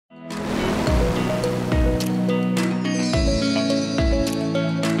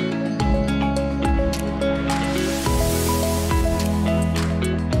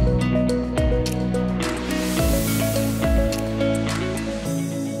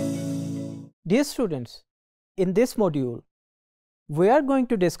Dear students, in this module, we are going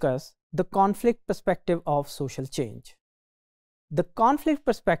to discuss the conflict perspective of social change. The conflict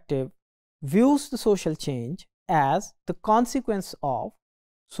perspective views the social change as the consequence of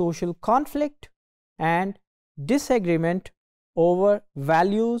social conflict and disagreement over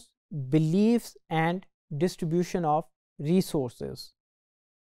values, beliefs, and distribution of resources.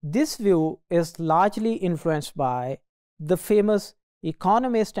 This view is largely influenced by the famous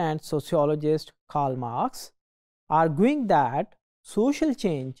economist and sociologist Karl Marx, arguing that social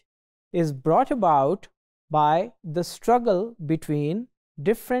change is brought about by the struggle between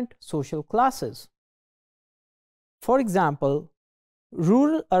different social classes. For example,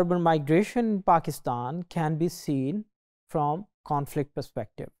 rural-urban migration in Pakistan can be seen from conflict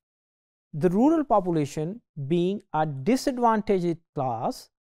perspective. The rural population, being a disadvantaged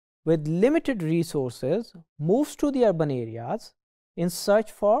class with limited resources, moves to the urban areas in search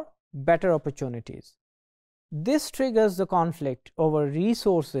for better opportunities. This triggers the conflict over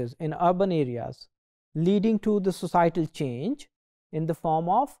resources in urban areas, leading to the societal change in the form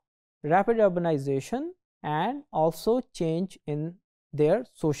of rapid urbanization and also change in their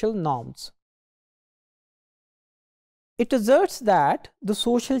social norms. It asserts that the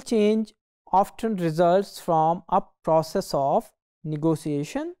social change often results from a process of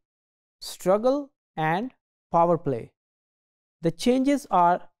negotiation, struggle, and power play. The changes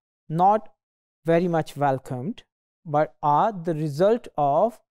are not very much welcomed, but are the result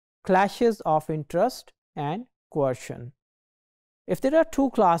of clashes of interest and coercion. If there are two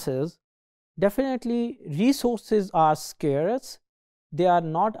classes, definitely resources are scarce, they are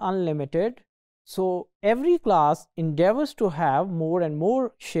not unlimited, so every class endeavors to have more and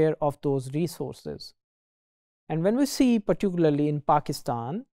more share of those resources. And when we see particularly in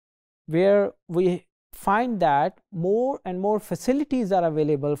Pakistan, where we find that more and more facilities are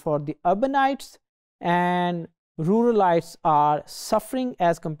available for the urbanites and ruralites are suffering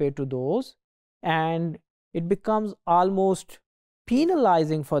as compared to those, and it becomes almost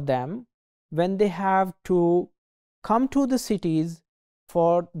penalizing for them when they have to come to the cities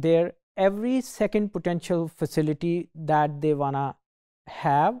for their every second potential facility that they wanna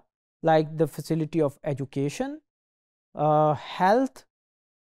have, like the facility of education, health,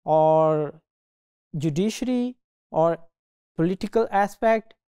 or judiciary, or political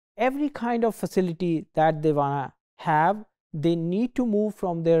aspect. Every kind of facility that they wanna have, they need to move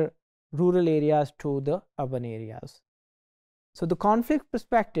from their rural areas to the urban areas. So the conflict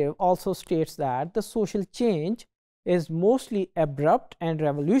perspective also states that the social change is mostly abrupt and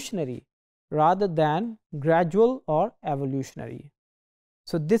revolutionary rather than gradual or evolutionary.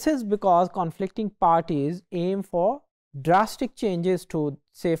 So this is because conflicting parties aim for drastic changes to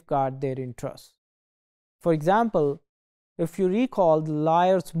safeguard their interests. For example, if you recall the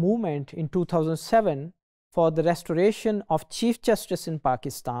Lawyers' Movement in 2007 for the restoration of Chief Justice in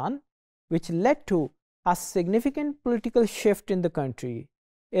Pakistan, which led to a significant political shift in the country,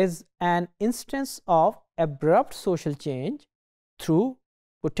 is an instance of abrupt social change through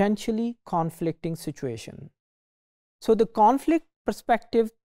potentially conflicting situation. So the conflict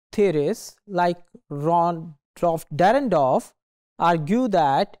perspective theorists like Dahrendorf argue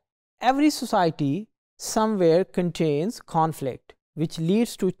that every society somewhere contains conflict which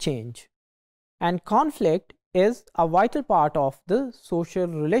leads to change, and conflict is a vital part of the social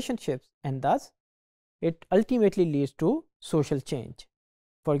relationships, and thus it ultimately leads to social change.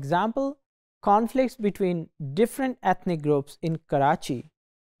 For example, conflicts between different ethnic groups in Karachi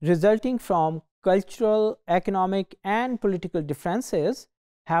resulting from cultural, economic, and political differences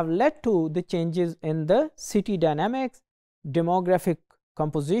have led to the changes in the city dynamics, demographic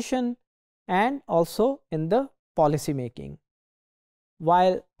composition, and also in the policy making.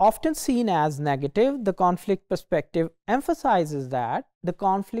 While often seen as negative, the conflict perspective emphasizes that the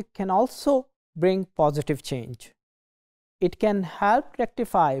conflict can also bring positive change. It can help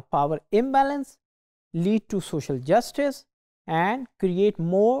rectify power imbalance, lead to social justice, and create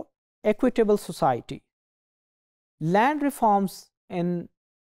more equitable society. Land reforms in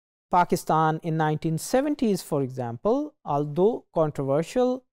Pakistan in 1970s, for example, although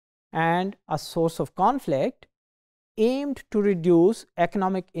controversial and a source of conflict, aimed to reduce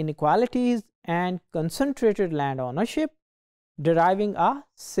economic inequalities and concentrated land ownership, deriving a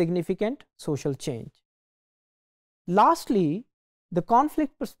significant social change. Lastly, the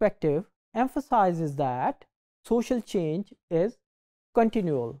conflict perspective emphasizes that social change is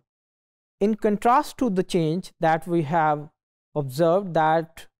continual. In contrast to the change that we have observed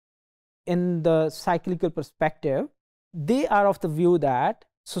that in the cyclical perspective, they are of the view that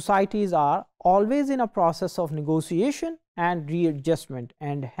societies are always in a process of negotiation and readjustment,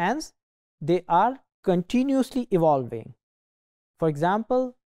 and hence they are continuously evolving. For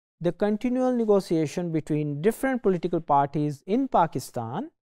example, the continual negotiation between different political parties in Pakistan,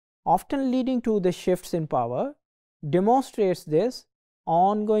 often leading to the shifts in power, demonstrates this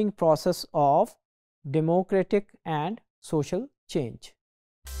ongoing process of democratic and social change.